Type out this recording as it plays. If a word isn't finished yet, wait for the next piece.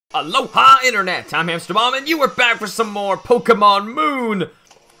Aloha Internet, I'm HamsterBomb and you are back for some more Pokemon Moon!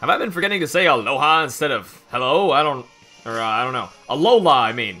 Have I been forgetting to say aloha instead of hello? I don't know. Alola,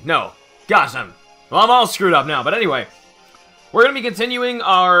 I mean. No. Gosh, I'm all screwed up now. But anyway, we're going to be continuing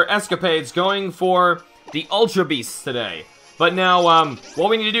our escapades going for the Ultra Beasts today. But now, what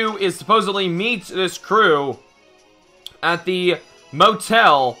we need to do is supposedly meet this crew at the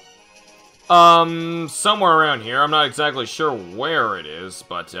motel somewhere around here. I'm not exactly sure where it is,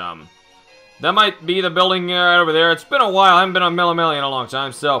 but, that might be the building right over there. It's been a while. I haven't been on Melameli in a long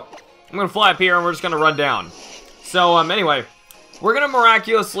time, so I'm gonna fly up here and we're just gonna run down. So, anyway, we're gonna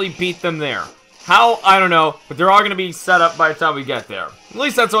miraculously beat them there. How? I don't know, but they're all gonna be set up by the time we get there. At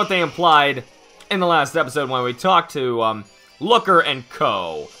least that's what they implied in the last episode when we talked to, Looker and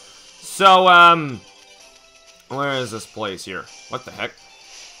Co. So, where is this place here? What the heck?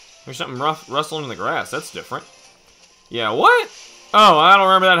 There's something rustling in the grass. That's different. Yeah, what? Oh, I don't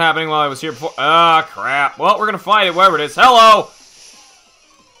remember that happening while I was here before. Ah, crap. Well, we're gonna fight it, wherever it is. Hello!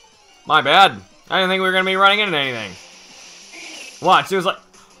 My bad. I didn't think we were gonna be running into anything. Watch, it was like,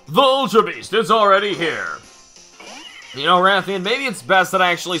 the Ultra Beast is already here. You know, Rathian, maybe it's best that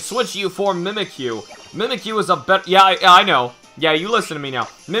I actually switch you for Mimikyu. Mimikyu is a better... Yeah, I know. Yeah, you listen to me now.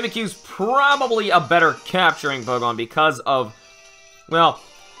 Mimikyu's probably a better capturing Pokemon because of... Well...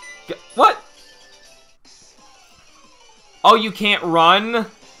 What? Oh, you can't run?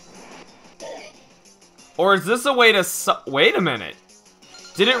 Or is this a way to... Wait a minute.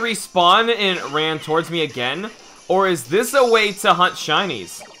 Did it respawn and it ran towards me again? Or is this a way to hunt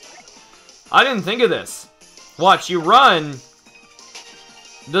shinies? I didn't think of this. Watch, you run.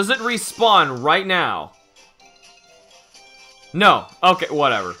 Does it respawn right now? No. Okay,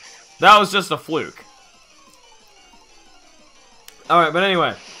 whatever. That was just a fluke. Alright, but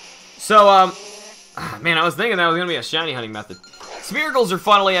anyway. So, man, I was thinking that was going to be a shiny hunting method. Smeargles are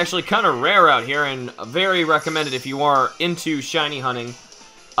finally actually kind of rare out here and very recommended if you are into shiny hunting.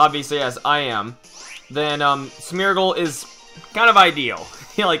 Obviously, as I am. Then, Smeargle is kind of ideal.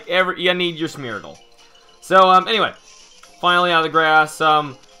 You need your Smeargle. So, anyway. Finally out of the grass.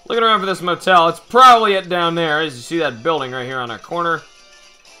 Looking around for this motel. It's probably it down there. As you see that building right here on our corner.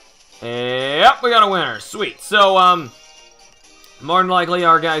 Yep, we got a winner. Sweet. So, more than likely,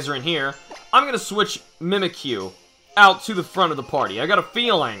 our guys are in here. I'm going to switch Mimikyu out to the front of the party. I got a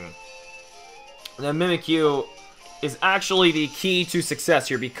feeling that Mimikyu is actually the key to success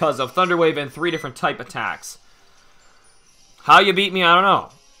here because of Thunder Wave and 3 different type attacks. How you beat me, I don't know.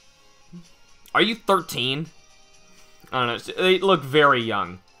 Are you 13? I don't know. They look very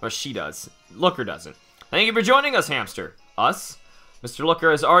young. Or she does. Looker doesn't. Thank you for joining us, Hamster. Us? Mr. Looker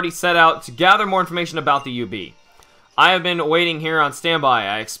has already set out to gather more information about the UB. I have been waiting here on standby.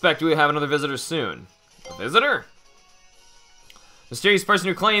 I expect we will have another visitor soon. A visitor? Mysterious person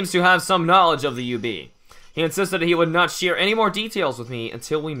who claims to have some knowledge of the UB. He insisted he would not share any more details with me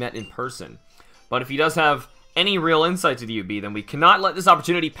until we met in person. But if he does have any real insight to the UB, then we cannot let this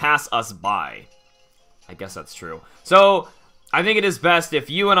opportunity pass us by. I guess that's true. So, I think it is best if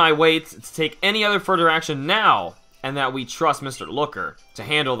you and I wait to take any other further action now, and that we trust Mr. Looker to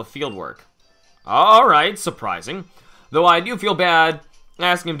handle the fieldwork. Alright, surprising. Though I do feel bad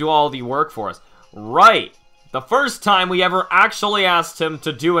asking him to do all the work for us. Right. The first time we ever actually asked him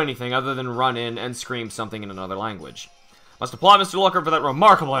to do anything other than run in and scream something in another language. Must applaud Mr. Looker for that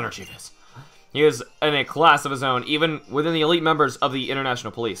remarkable energy of his. He is in a class of his own, even within the elite members of the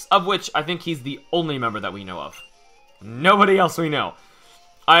International Police, of which I think he's the only member that we know of. Nobody else we know.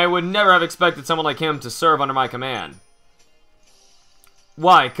 I would never have expected someone like him to serve under my command.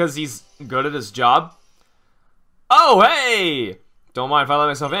 Why? Because he's good at his job? Oh, hey! Don't mind if I let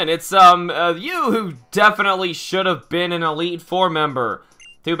myself in. It's, you who definitely should have been an Elite Four member.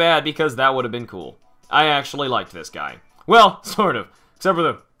 Too bad, because that would have been cool. I actually liked this guy. Well, sort of. Except for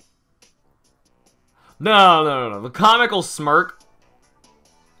the... No. The comical smirk.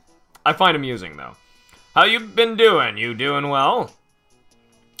 I find amusing, though. How you been doing? You doing well?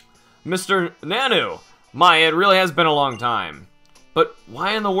 Mr. Nanu. My, it really has been a long time. But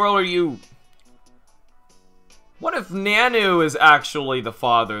why in the world are you... What if Nanu is actually the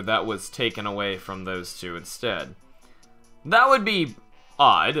father that was taken away from those two instead? That would be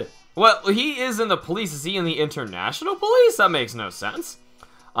odd. Well, he is in the police. Is he in the international police? That makes no sense.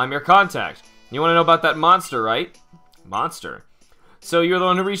 I'm your contact. You want to know about that monster, right? Monster? So you're the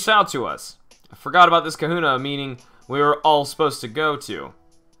one who reached out to us. I forgot about this kahuna meeting we were all supposed to go to.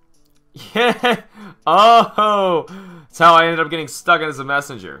 Yeah. Oh, that's how I ended up getting stuck in as a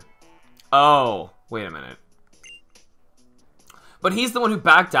messenger. Oh, wait a minute. But he's the one who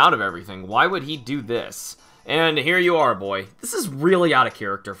backed out of everything. Why would he do this? And here you are, boy. This is really out of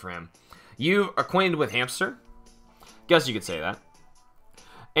character for him. You acquainted with Hamster? Guess you could say that.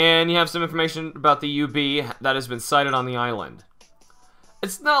 And you have some information about the UB that has been sighted on the island.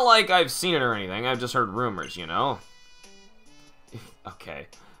 It's not like I've seen it or anything. I've just heard rumors, you know? Okay.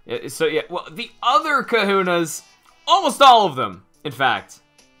 So, yeah, well, the other kahunas, almost all of them, in fact,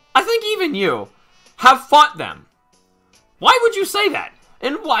 I think even you, have fought them. Why would you say that?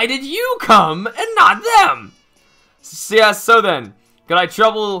 And why did you come and not them? So then, could I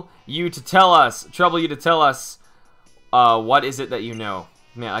trouble you to tell us, what is it that you know?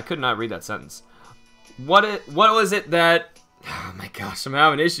 Man, I could not read that sentence. What was it that, oh my gosh, I'm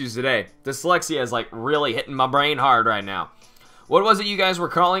having issues today. Dyslexia is like really hitting my brain hard right now. What was it you guys were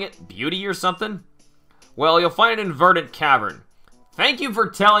calling it? Beauty or something? Well, you'll find it in Verdant Cavern. Thank you for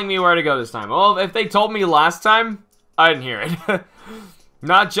telling me where to go this time. Well, if they told me last time, I didn't hear it.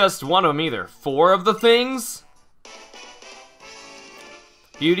 Not just one of them either. 4 of the things?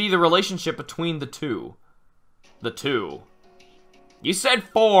 Beauty, the relationship between the two. The two. You said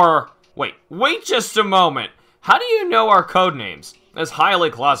 4. Wait just a moment. How do you know our code names? That's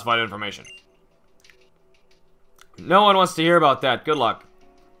highly classified information. No one wants to hear about that. Good luck.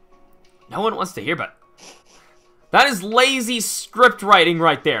 No one wants to hear about it. That is lazy script writing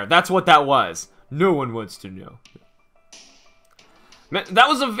right there. That's what that was. No one wants to know. Man, that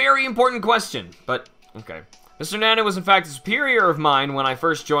was a very important question, but okay. Mr. Nana was in fact a superior of mine when I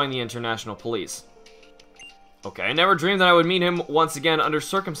first joined the International Police. Okay, I never dreamed that I would meet him once again under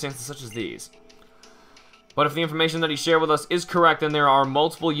circumstances such as these. But if the information that he shared with us is correct, then there are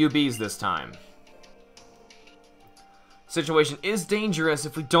multiple UBs this time. The situation is dangerous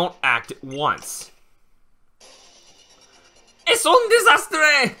if we don't act at once. Es un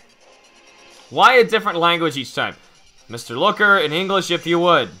desastre! Why a different language each time? Mr. Looker, in English if you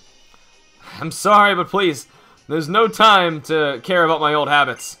would. I'm sorry, but please, there's no time to care about my old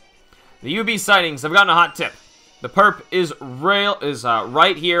habits. The UB sightings have gotten a hot tip. The perp is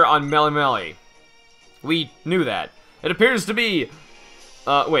right here on Melimeli. We knew that. It appears to be...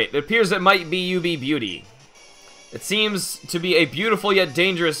 it appears it might be UB Beauty. It seems to be a beautiful yet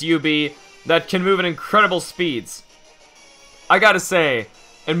dangerous UB that can move at incredible speeds. I gotta say,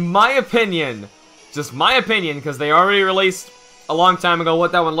 in my opinion, just my opinion, because they already released a long time ago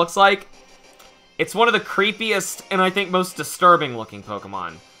what that one looks like, it's one of the creepiest and I think most disturbing looking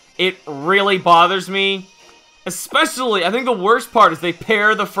Pokemon. It really bothers me. Especially, I think the worst part is they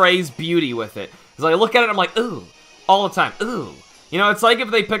pair the phrase beauty with it. Because I look at it, I'm like, ooh, all the time, ooh. You know, it's like if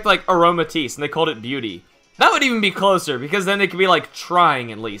they picked like Aromatisse and they called it beauty. That would even be closer, because then they could be like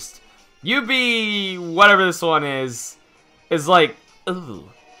trying at least. UB, whatever this one is like, ooh,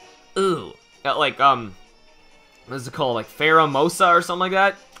 ooh. Like, what is it called? Like Pheromosa or something like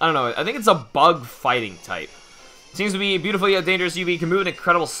that? I don't know. I think it's a bug fighting type. Seems to be a beautiful yet dangerous UB, can move at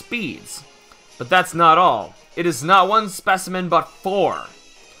incredible speeds. But that's not all. It is not one specimen, but 4.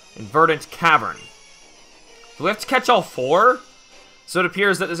 In Verdant Cavern. Do we have to catch all 4? So it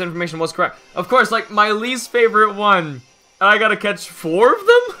appears that this information was correct. Of course, like, my least favorite one. And I gotta catch 4 of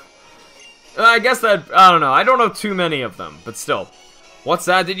them? I guess that, I don't know. I don't know too many of them, but still. What's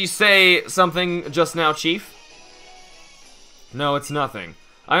that? Did you say something just now, Chief? No, it's nothing.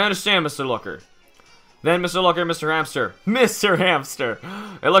 I understand, Mr. Looker. Then, Mr. Looker, Mr. Hamster. Mr. Hamster!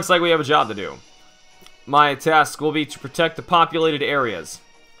 It looks like we have a job to do. My task will be to protect the populated areas.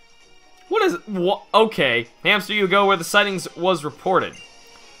 What is... Okay. Hamster, you go where the sightings was reported.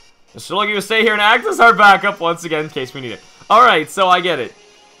 Mr. Looker, you stay here and act as our backup once again in case we need it. Alright, so I get it.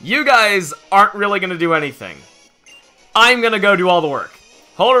 You guys aren't really going to do anything. I'm going to go do all the work.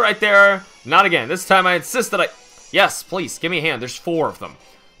 Hold it right there. Not again. This time I insist that I... Yes, please, give me a hand. There's 4 of them.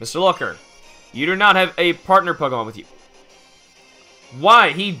 Mr. Looker, you do not have a partner Pokemon with you.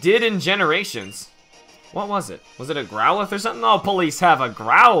 Why? He did in Generations. What was it? Was it a Growlithe or something? Oh, police have a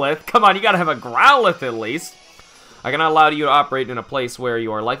Growlithe. Come on, you gotta have a Growlithe at least. I cannot allow you to operate in a place where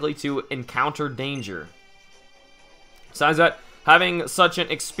you are likely to encounter danger. Besides that, having such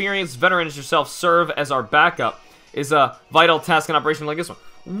an experienced veteran as yourself serve as our backup is a vital task in operation like this one.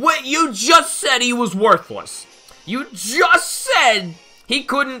 Wait, you just said he was worthless. You just said he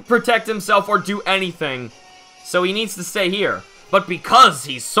couldn't protect himself or do anything, so he needs to stay here. But because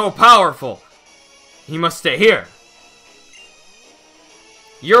he's so powerful, he must stay here.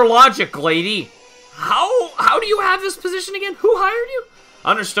 Your logic, lady. How do you have this position again? Who hired you?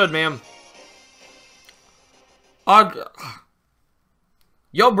 Understood, ma'am.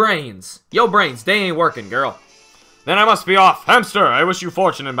 Your brains, they ain't working, girl. Then I must be off. Hamster, I wish you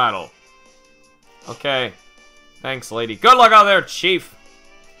fortune in battle. Okay. Thanks, lady. Good luck out there, Chief.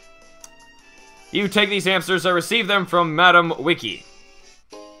 You take these hamsters. I received them from Madam Wiki.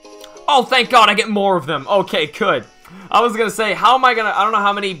 Oh, thank God, I get more of them. Okay, good. I was gonna say, how am I gonna... I don't know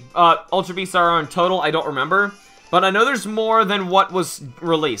how many Ultra Beasts there are in total. I don't remember. But I know there's more than what was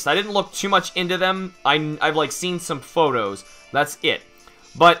released. I didn't look too much into them. I've, like, seen some photos. That's it.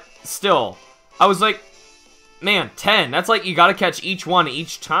 But still, I was like, man, 10. That's like you gotta catch each one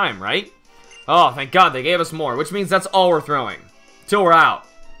each time, right? Oh, thank God, they gave us more. Which means that's all we're throwing. Till we're out.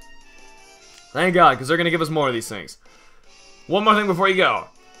 Thank God, because they're gonna give us more of these things. One more thing before you go.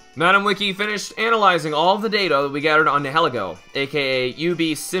 Madam Wiki finished analyzing all of the data that we gathered on Heligo, aka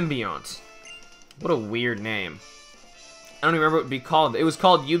UB Symbiont. What a weird name. I don't even remember what it would be called. It was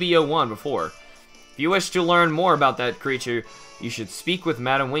called UB-01 before. If you wish to learn more about that creature, you should speak with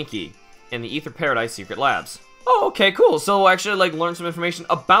Madam Winky in the Ether Paradise Secret Labs. Oh, okay, cool. So we'll actually, like, learn some information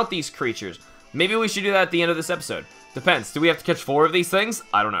about these creatures. Maybe we should do that at the end of this episode. Depends. Do we have to catch 4 of these things?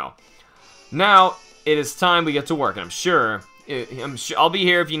 I don't know. Now, it is time we get to work, and I'm sure I'll be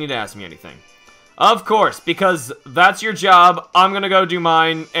here if you need to ask me anything. Of course, because that's your job. I'm gonna go do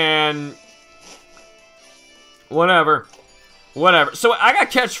mine, and... Whatever. So, I gotta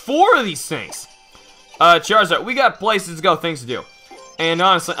catch 4 of these things. Charizard, we got places to go, things to do. And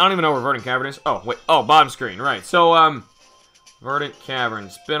honestly, I don't even know where Verdant Cavern is. Oh, wait. Oh, bottom screen. Right. So, Verdant Cavern.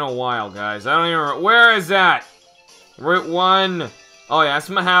 It's been a while, guys. I don't even remember. Where is that? Route 1. Oh, yeah. That's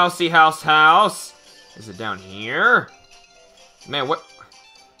my housey house. Is it down here? Man, what?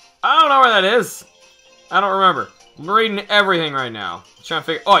 I don't know where that is. I don't remember. I'm reading everything right now. I'm trying to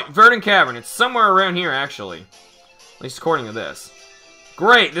figure... Oh, wait. Verdant Cavern. It's somewhere around here, actually. At least according to this.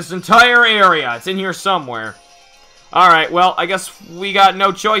 Great. This entire area. It's in here somewhere. Alright, well, I guess we got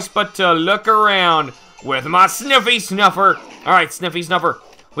no choice but to look around with my Sniffy Snuffer. Alright, Sniffy Snuffer,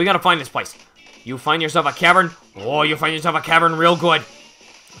 we gotta find this place. You find yourself a cavern? Oh, you find yourself a cavern real good.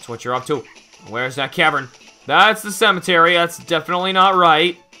 That's what you're up to. Where's that cavern? That's the cemetery. That's definitely not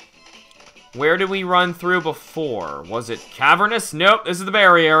right. Where did we run through before? Was it cavernous? Nope, this is the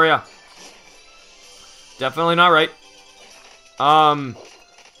berry area. Definitely not right.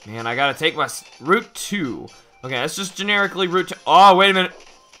 Man, I gotta take my Route 2. Okay, that's just generically route to... Oh, wait a minute.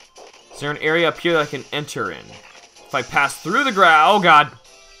 Is there an area up here that I can enter in? If I pass through the ground... Oh, God.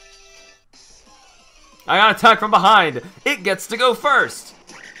 I got attacked from behind. It gets to go first.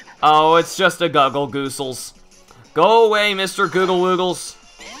 Oh, it's just a Guggle Goosels. Go away, Mr. Google Woogles.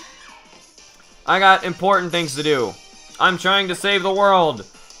 I got important things to do. I'm trying to save the world.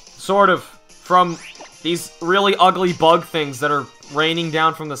 Sort of. From these really ugly bug things that are raining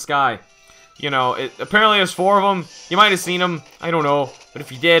down from the sky. You know, apparently there's 4 of them. You might have seen them. I don't know. But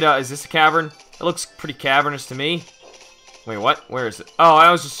if you did, is this a cavern? It looks pretty cavernous to me. Wait, what? Where is it? Oh,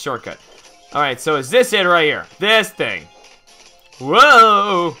 that was just a shortcut. Alright, so is this it right here? This thing.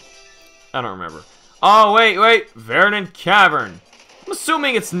 Whoa! I don't remember. Oh, wait. Verdant Cavern. I'm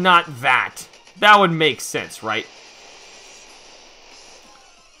assuming it's not that. That would make sense, right?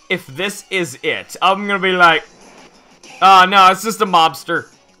 If this is it, I'm gonna be like... Oh, no, it's just a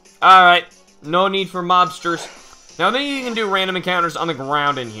mobster. Alright. No need for mobsters. Now, I think you can do random encounters on the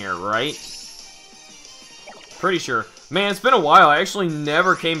ground in here, right? Pretty sure. Man, it's been a while. I actually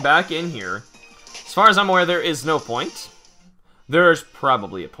never came back in here. As far as I'm aware, there is no point. There's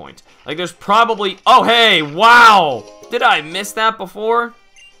probably a point. Like, there's probably... Oh, hey! Wow! Did I miss that before?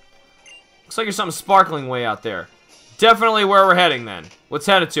 Looks like there's something sparkling way out there. Definitely where we're heading, then. Let's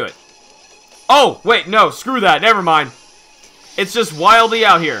head it to it. Oh! Wait, no. Screw that. Never mind. It's just wildly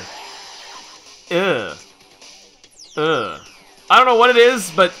out here. Ugh. I don't know what it is,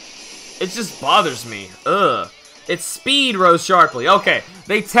 but it just bothers me. Ugh. Its speed rose sharply. Okay,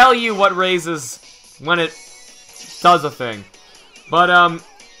 they tell you what raises when it does a thing. But,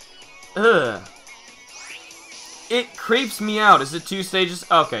 ugh. It creeps me out. Is it 2 stages?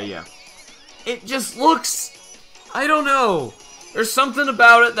 Okay, yeah. It just looks... I don't know. There's something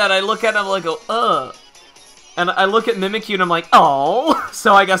about it that I look at and I'm like, ugh. And I look at Mimikyu and I'm like, oh.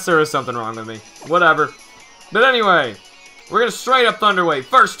 So I guess there is something wrong with me. Whatever. But anyway, we're gonna straight up Thunderwave.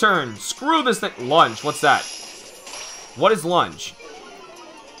 First turn. Screw this thing. Lunge. What's that? What is lunge?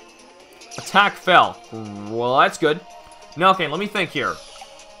 Attack fell. Well, that's good. Now, okay, let me think here.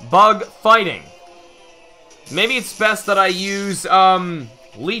 Bug fighting. Maybe it's best that I use,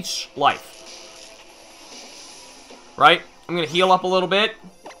 Leech Life. Right? I'm gonna heal up a little bit.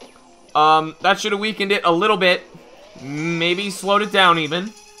 That should have weakened it a little bit. Maybe slowed it down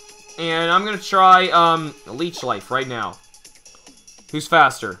even. And I'm gonna try, Leech Life right now. Who's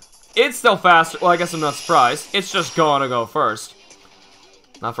faster? It's still faster. Well, I guess I'm not surprised. It's just gonna go first.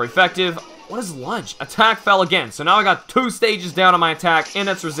 Not very effective. What is lunge? Attack fell again. So now I got 2 stages down on my attack, and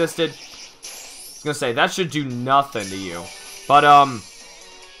it's resisted. was gonna say, that should do nothing to you. But,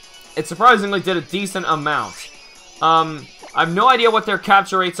 it surprisingly did a decent amount. I have no idea what their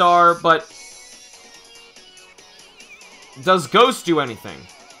capture rates are, but... Does Ghost do anything?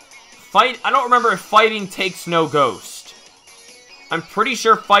 I don't remember if fighting takes no Ghost. I'm pretty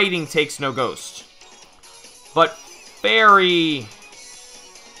sure fighting takes no Ghost. But Fairy...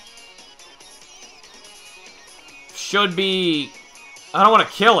 should be... I don't want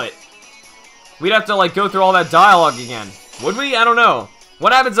to kill it. We'd have to, like, go through all that dialogue again. Would we? I don't know.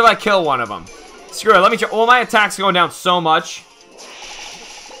 What happens if I kill one of them? Screw it, let me try. Oh, my attack's going down so much.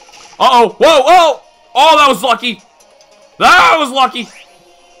 Uh-oh. Whoa, whoa! Oh, that was lucky. That was lucky.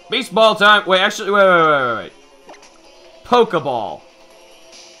 Beast ball time. Wait, actually, wait. Pokeball.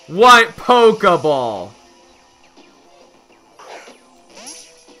 What? Pokeball.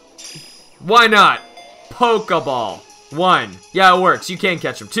 Why not? Pokeball. 1. Yeah, it works. You can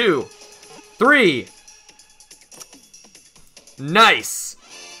catch him. 2. 3. Nice.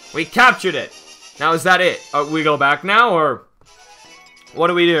 We captured it. Now, is that it? We go back now, or what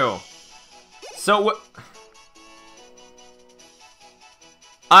do we do? So,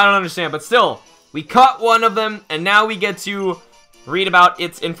 I don't understand, but still, we caught one of them, and now we get to read about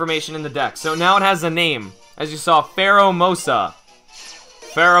its information in the deck. So now it has a name. As you saw, Pheromosa.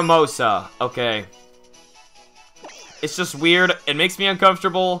 Pheromosa. Okay. It's just weird. It makes me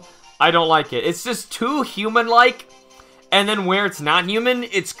uncomfortable. I don't like it. It's just too human-like. And then where it's not human,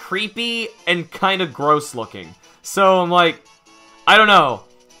 it's creepy and kind of gross looking. So I'm like, I don't know.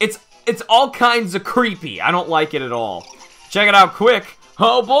 It's all kinds of creepy. I don't like it at all. Check it out quick.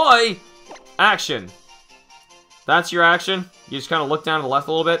 Oh boy! Action. That's your action. You just kind of look down to the left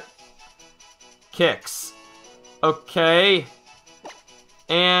a little bit. Kicks. Okay.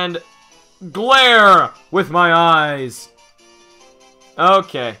 And glare with my eyes.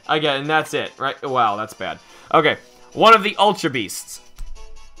 Okay, I get it, and that's it, right? Wow, that's bad. Okay, one of the Ultra Beasts.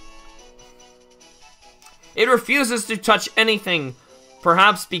 It refuses to touch anything,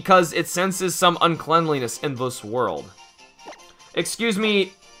 perhaps because it senses some uncleanliness in this world. Excuse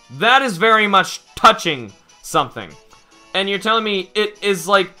me, that is very much touching something. And you're telling me it is,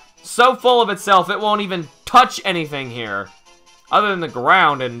 like, so full of itself it won't even touch anything here. Other than the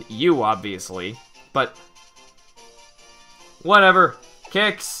ground and you, obviously. But whatever.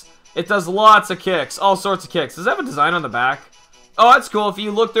 Kicks. It does lots of kicks. All sorts of kicks. Does it have a design on the back? Oh, that's cool. If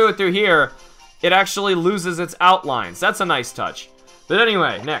you look through it through here, it actually loses its outlines. That's a nice touch. But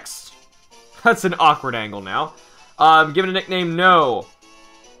anyway, next. That's an awkward angle now. Give it a nickname, no.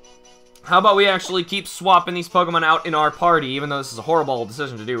 How about we actually keep swapping these Pokemon out in our party, even though this is a horrible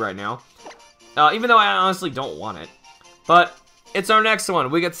decision to do right now. Even though I honestly don't want it. But it's our next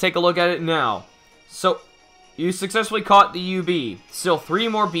one. We get to take a look at it now. So, you successfully caught the UB. Still 3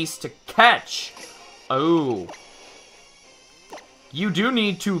 more beasts to catch. Oh. You do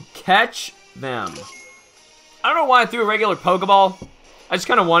need to catch them. I don't know why I threw a regular Pokeball. I just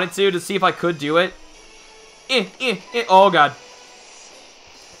kind of wanted to see if I could do it. Oh, God.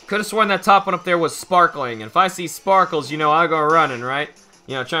 Could have sworn that top one up there was sparkling. And if I see sparkles, you know, I'll go running, right?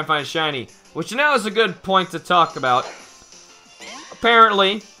 You know, try and find a shiny. Which now is a good point to talk about.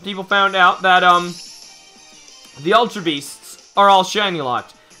 Apparently, people found out that, the Ultra Beasts are all shiny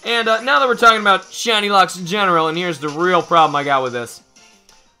locked. And, now that we're talking about shiny locks in general, and here's the real problem I got with this.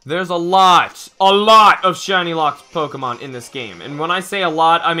 There's a lot of shiny locked Pokemon in this game. And when I say a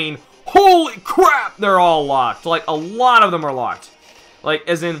lot, I mean, holy crap, they're all locked. Like, a lot of them are locked. Like,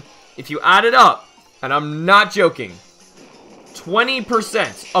 as in, if you add it up, and I'm not joking,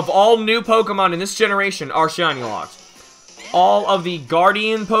 20% of all new Pokemon in this generation are shiny locked. All of the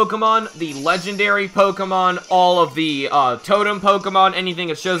Guardian Pokemon, the Legendary Pokemon, all of the Totem Pokemon, anything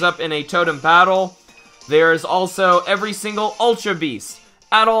that shows up in a Totem battle. There's also every single Ultra Beast.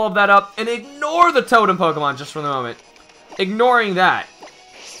 Add all of that up and ignore the Totem Pokemon just for the moment. Ignoring that.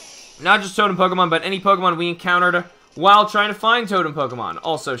 Not just Totem Pokemon, but any Pokemon we encountered while trying to find Totem Pokemon.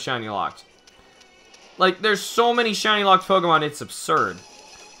 Also shiny locked. Like, there's so many shiny locked Pokemon, it's absurd.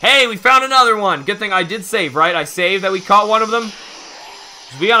 Hey, we found another one! Good thing I did save, right? I saved that we caught one of them.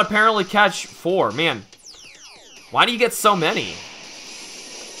 We gotta apparently catch 4. Man, why do you get so many?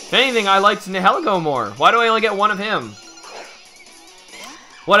 If anything, I liked Nihilego more. Why do I only get one of him?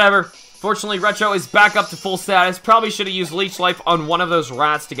 Whatever. Fortunately, Retro is back up to full status. Probably should have used Leech Life on one of those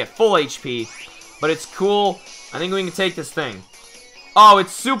rats to get full HP. But it's cool. I think we can take this thing. Oh,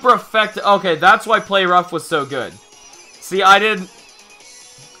 it's super effective. Okay, that's why Play Rough was so good. See, I didn't...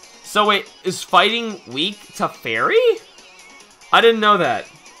 So wait, is fighting weak to Fairy? I didn't know that.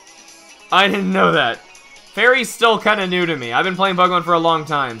 Fairy's still kind of new to me. I've been playing Pokemon for a long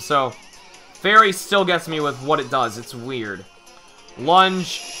time, so... Fairy still gets me with what it does. It's weird.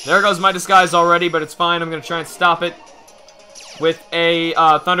 Lunge. There goes my disguise already, but it's fine. I'm going to try and stop it with a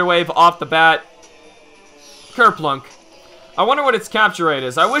Thunder Wave off the bat. Kerplunk. I wonder what its capture rate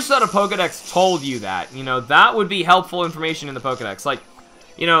is. I wish that a Pokedex told you that. You know, that would be helpful information in the Pokedex. Like,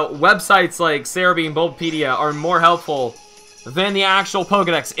 you know, websites like Cerebeam, Bulbapedia are more helpful than the actual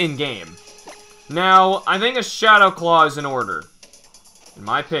Pokedex in-game. Now, I think a Shadow Claw is in order, in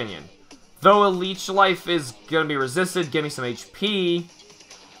my opinion. Though a Leech Life is going to be resisted, give me some HP,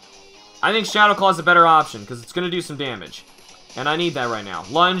 I think Shadow Claw is a better option, because it's going to do some damage. And I need that right now.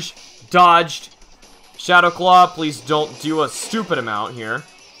 Lunge, dodged. Shadow Claw, please don't do a stupid amount here.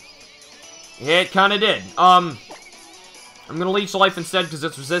 It kind of did. I'm going to Leech Life instead, because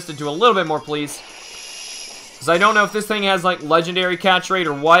it's resisted to a little bit more, please. Because I don't know if this thing has, like, legendary catch rate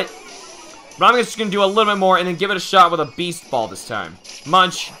or what. But I'm just going to do a little bit more and then give it a shot with a Beast Ball this time.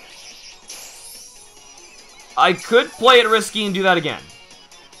 Munch. I could play it risky and do that again.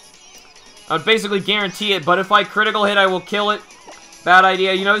 I would basically guarantee it, but if I critical hit, I will kill it. Bad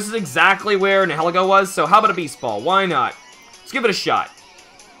idea. You know, this is exactly where Nihilego was, so how about a Beast Ball? Why not? Let's give it a shot.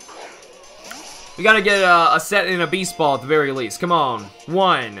 We gotta get a set in a Beast Ball at the very least. Come on.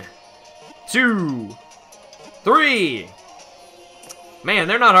 1, 2, 3. Man,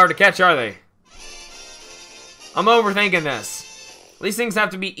 they're not hard to catch, are they? I'm overthinking this. These things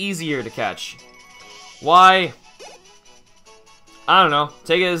have to be easier to catch. Why? I don't know.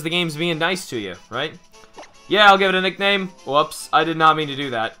 Take it as the game's being nice to you, right? Yeah, I'll give it a nickname. Whoops, I did not mean to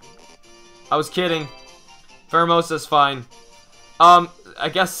do that. I was kidding. Pheromosa's fine. I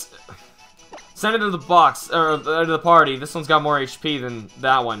guess... Send it to the box, or to the party. This one's got more HP than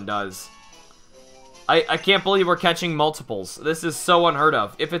that one does. I can't believe we're catching multiples. This is so unheard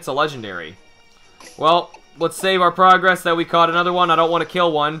of, if it's a legendary. Well, let's save our progress that we caught another one. I don't want to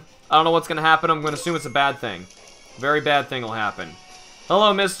kill one. I don't know what's going to happen. I'm going to assume it's a bad thing. Very bad thing will happen.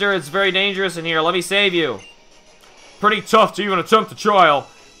 Hello, mister. It's very dangerous in here. Let me save you. Pretty tough to even attempt the trial.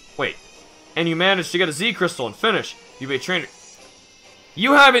 Wait. And you managed to get a Z Crystal and finish. You've been trained.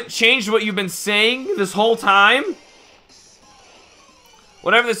 You haven't changed what you've been saying this whole time?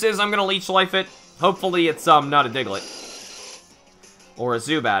 Whatever this is, I'm going to Leech Life it. Hopefully it's not a Diglett. Or a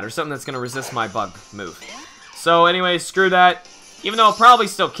Zubat, or something that's going to resist my bug move. So anyway, screw that. Even though I'll probably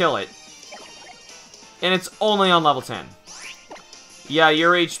still kill it. And it's only on level 10. Yeah,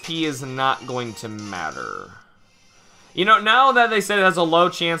 your HP is not going to matter. You know, now that they said it has a low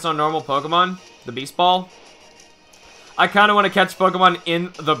chance on normal Pokemon, the Beast Ball, I kind of want to catch Pokemon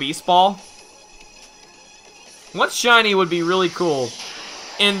in the Beast Ball. What shiny would be really cool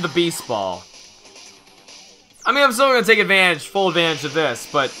in the Beast Ball? I mean, I'm still going to take advantage, full advantage of this,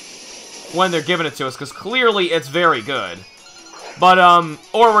 but when they're giving it to us, because clearly it's very good. But,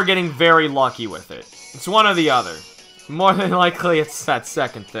 or we're getting very lucky with it. It's one or the other. More than likely, it's that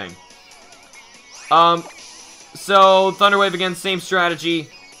second thing. So, Thunder Wave again, same strategy.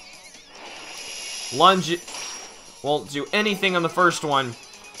 Lunge won't do anything on the first one.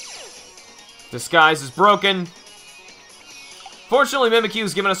 Disguise is broken. Fortunately,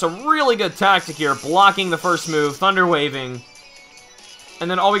 Mimikyu's given us a really good tactic here, blocking the first move, Thunder Waving. And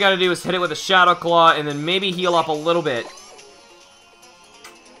then all we gotta do is hit it with a Shadow Claw, and then maybe heal up a little bit.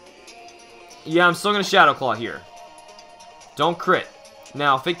 Yeah, I'm still gonna Shadow Claw here. Don't crit.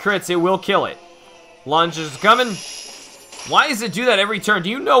 Now, if it crits, it will kill it. Lunge is coming. Why does it do that every turn? Do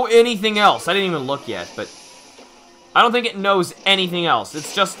you know anything else? I didn't even look yet, but I don't think it knows anything else.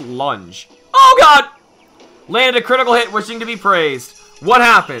 It's just Lunge. Oh, God! Landed a critical hit, wishing to be praised. What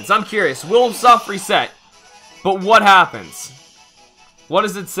happens? I'm curious. Will soft reset. But what happens? What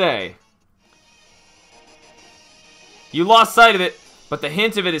does it say? You lost sight of it, but the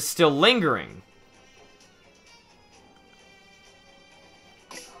hint of it is still lingering.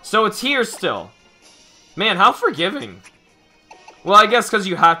 So it's here still. Man, how forgiving. Well, I guess because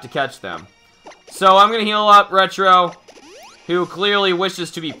you have to catch them. So I'm going to heal up Retro, who clearly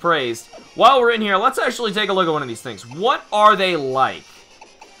wishes to be praised. While we're in here, let's actually take a look at one of these things. What are they like?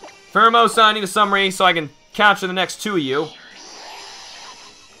 Pheromosa, I need a summary so I can capture the next two of you.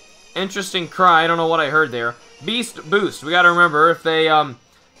 Interesting cry. I don't know what I heard there. Beast Boost. We got to remember, if they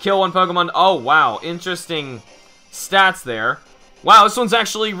kill one Pokemon... Oh, wow. Interesting stats there. Wow, this one's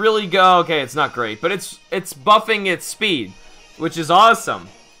actually really good. Okay, it's not great, but it's buffing its speed, which is awesome,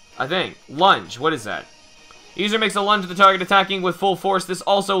 I think. Lunge. What is that? User makes a lunge at the target attacking with full force. This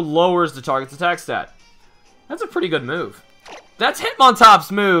also lowers the target's attack stat. That's a pretty good move. That's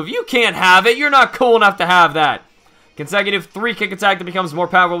Hitmontop's move. You can't have it. You're not cool enough to have that. Consecutive 3-kick attack that becomes more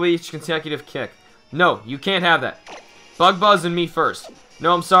powerful with each consecutive kick. No, you can't have that. Bug Buzz and me first.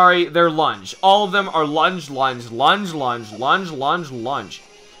 No, I'm sorry, they're lunge. All of them are lunge, lunge, lunge, lunge, lunge, lunge, lunge.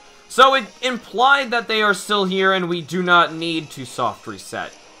 So it implied that they are still here and we do not need to soft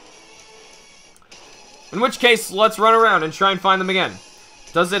reset. In which case, let's run around and try and find them again.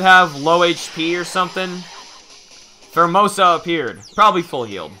 Does it have low HP or something? Pheromosa appeared. Probably full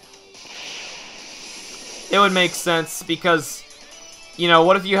healed. It would make sense because, you know,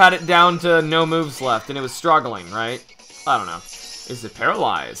 what if you had it down to no moves left and it was struggling, right? I don't know. Is it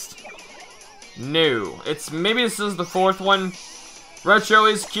paralyzed? No. Maybe this is the fourth one. Retro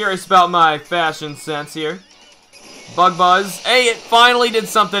is curious about my fashion sense here. Bug Buzz. Hey, it finally did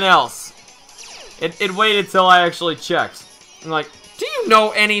something else. It waited till I actually checked. I'm like, do you know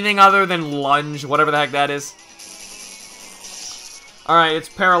anything other than lunge? Whatever the heck that is. Alright, it's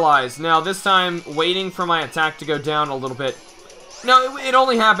paralyzed. Now, this time, waiting for my attack to go down a little bit. No, it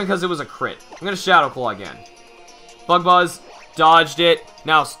only happened because it was a crit. I'm gonna Shadow Claw again. Bug Buzz. Dodged it.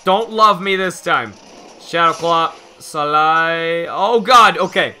 Now, don't love me this time. Shadow Claw. Salai. Oh, God.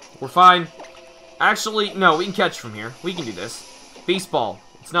 Okay. We're fine. Actually, no. We can catch from here. We can do this. Beast Ball.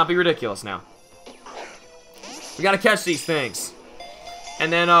 Let's not be ridiculous now. We gotta catch these things.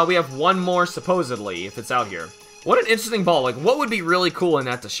 And then we have one more, supposedly, if it's out here. What an interesting ball. Like, what would be really cool in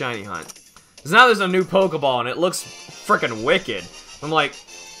that to shiny hunt? Because now there's a new Pokeball, and it looks freaking wicked. I'm like,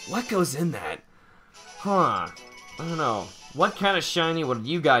 what goes in that? Huh. I don't know. What kind of shiny would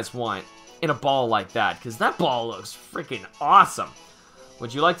you guys want in a ball like that? Because that ball looks freaking awesome.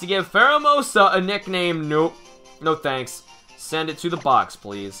 Would you like to give Pheromosa a nickname? Nope. No thanks. Send it to the box,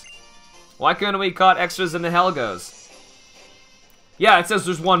 please. Why couldn't we caught extras in the Helgos? Yeah, it says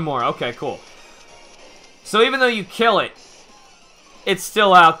there's one more. Okay, cool. So even though you kill it, it's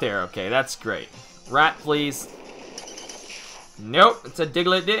still out there. Okay, that's great. Rat, please. Nope. It's a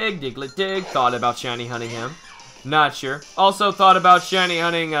Diglett Dig. Diglett Dig. Thought about shiny hunting him. Not sure. Also thought about shiny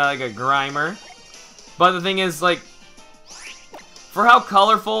hunting like a Grimer. But the thing is, like, for how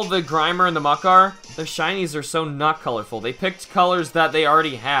colorful the Grimer and the Muck are, their shinies are so not colorful. They picked colors that they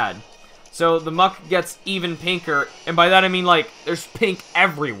already had. So the Muck gets even pinker, and by that I mean, like, there's pink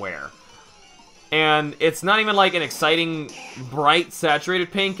everywhere. And it's not even like an exciting, bright,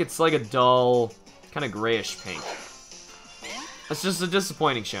 saturated pink. It's like a dull, kind of grayish pink. It's just a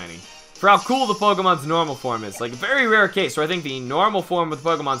disappointing shiny. For how cool the Pokemon's normal form is. Like, a very rare case where I think the normal form with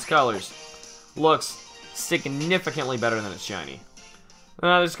Pokemon's colors looks significantly better than its shiny.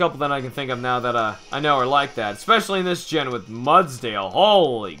 There's a couple that I can think of now that I know are like that. Especially in this gen with Mudsdale.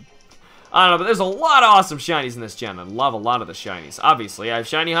 Holy... I don't know, but there's a lot of awesome shinies in this gen. I love a lot of the shinies. Obviously, I've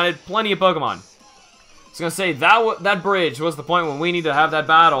shiny hunted plenty of Pokemon. I was gonna say, that bridge was the point when we need to have that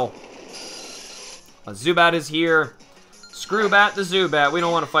battle. A Zubat is here. Screwbat the Zubat. We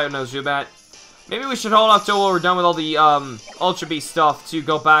don't want to fight with no Zubat. Maybe we should hold off till we're done with all the Ultra Beast stuff to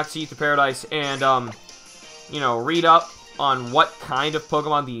go back to Ether Paradise and, you know, read up on what kind of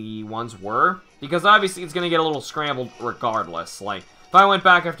Pokemon the ones were. Because obviously it's gonna get a little scrambled regardless. Like, if I went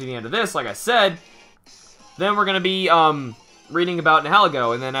back after the end of this, like I said, then we're gonna be, reading about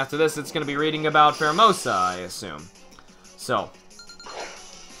Nihilego, and then after this, it's gonna be reading about Pheromosa, I assume. So,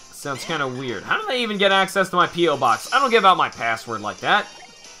 sounds kind of weird. How do I even get access to my P.O. box? I don't give out my password like that.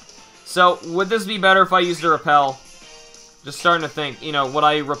 So, would this be better if I used a repel? Just starting to think, you know, would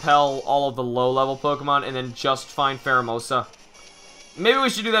I repel all of the low-level Pokemon and then just find Pheromosa? Maybe we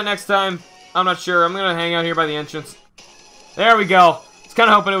should do that next time. I'm not sure. I'm gonna hang out here by the entrance. There we go. I was kind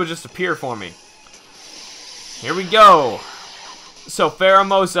of hoping it would just appear for me. Here we go. So,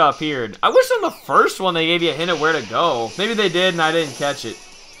 Pheromosa appeared. I wish on the first one they gave you a hint of where to go. Maybe they did and I didn't catch it.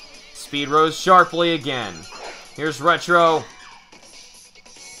 Speed rose sharply again. Here's Retro.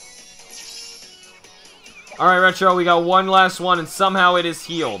 Alright, Retro, we got one last one and somehow it is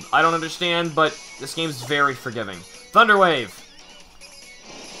healed. I don't understand, but this game's very forgiving. Thunder Wave.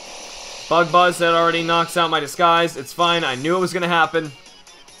 Bug Buzz that already knocks out my disguise. It's fine. I knew it was going to happen.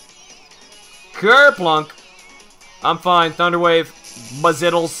 Kerplunk. I'm fine. Thunder Wave.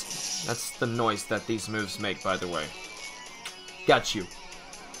 Buzziddles. That's the noise that these moves make, by the way. Got you.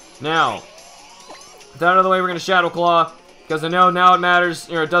 Now, with that out of the way, we're going to Shadow Claw. Because I know now it matters,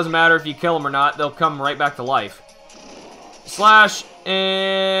 or it doesn't matter if you kill them or not. They'll come right back to life. Slash.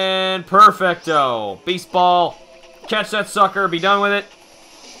 And perfecto. Beast Ball. Catch that sucker. Be done with it.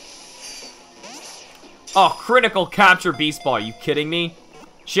 Oh, critical capture Beast Ball. Are you kidding me?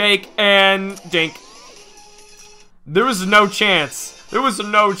 Shake and dink. There was no chance. There was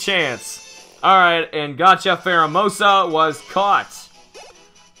no chance. Alright, and Gotcha Pheromosa was caught.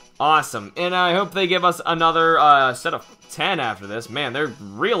 Awesome. And I hope they give us another set of 10 after this. Man, they're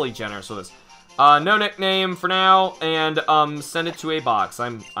really generous with this. No nickname for now, and send it to a box.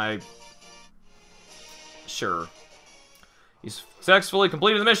 Sure. He's successfully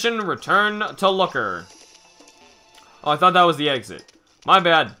completed the mission. Return to Looker. Oh, I thought that was the exit. My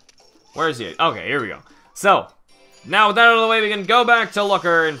bad. Where is he? Okay, here we go. So, now with that out of the way, we can go back to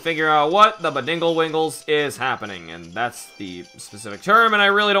Looker and figure out what the Badingle Wingles is happening. And that's the specific term, and I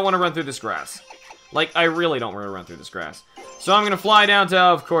really don't want to run through this grass. Like, I really don't want to run through this grass. So I'm going to fly down to...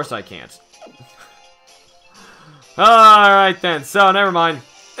 Of course I can't. Alright then, so never mind.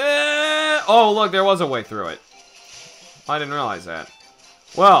 Oh, look, there was a way through it. I didn't realize that.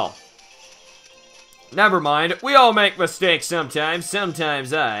 Well, never mind. We all make mistakes sometimes.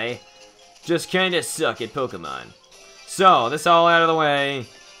 Sometimes I just kind of suck at Pokemon. So, this all out of the way.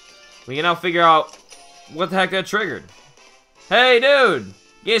 We can now figure out what the heck that triggered. Hey, dude!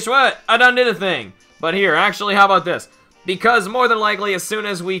 Guess what? I done did a thing. But here, actually, how about this? Because more than likely, as soon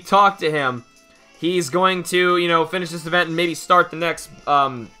as we talk to him, he's going to, you know, finish this event and maybe start the next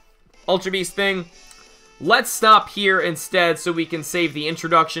Ultra Beast thing. Let's stop here instead so we can save the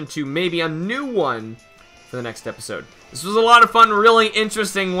introduction to maybe a new one for the next episode. This was a lot of fun, really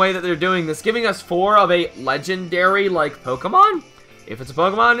interesting way that they're doing this, giving us 4 of a legendary, like, Pokemon? If it's a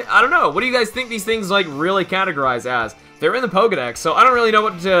Pokemon, I don't know. What do you guys think these things, like, really categorize as? They're in the Pokedex, so I don't really know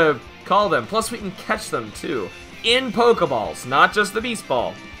what to call them. Plus, we can catch them, too. In Pokeballs, not just the Beast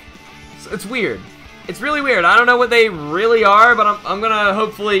Ball. So it's weird. It's really weird. I don't know what they really are, but I'm gonna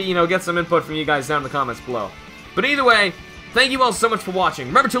hopefully, you know, get some input from you guys down in the comments below. But either way, thank you all so much for watching.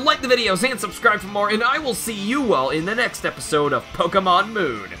 Remember to like the videos and subscribe for more, and I will see you all in the next episode of Pokemon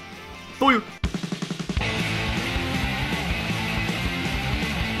Moon. Bye!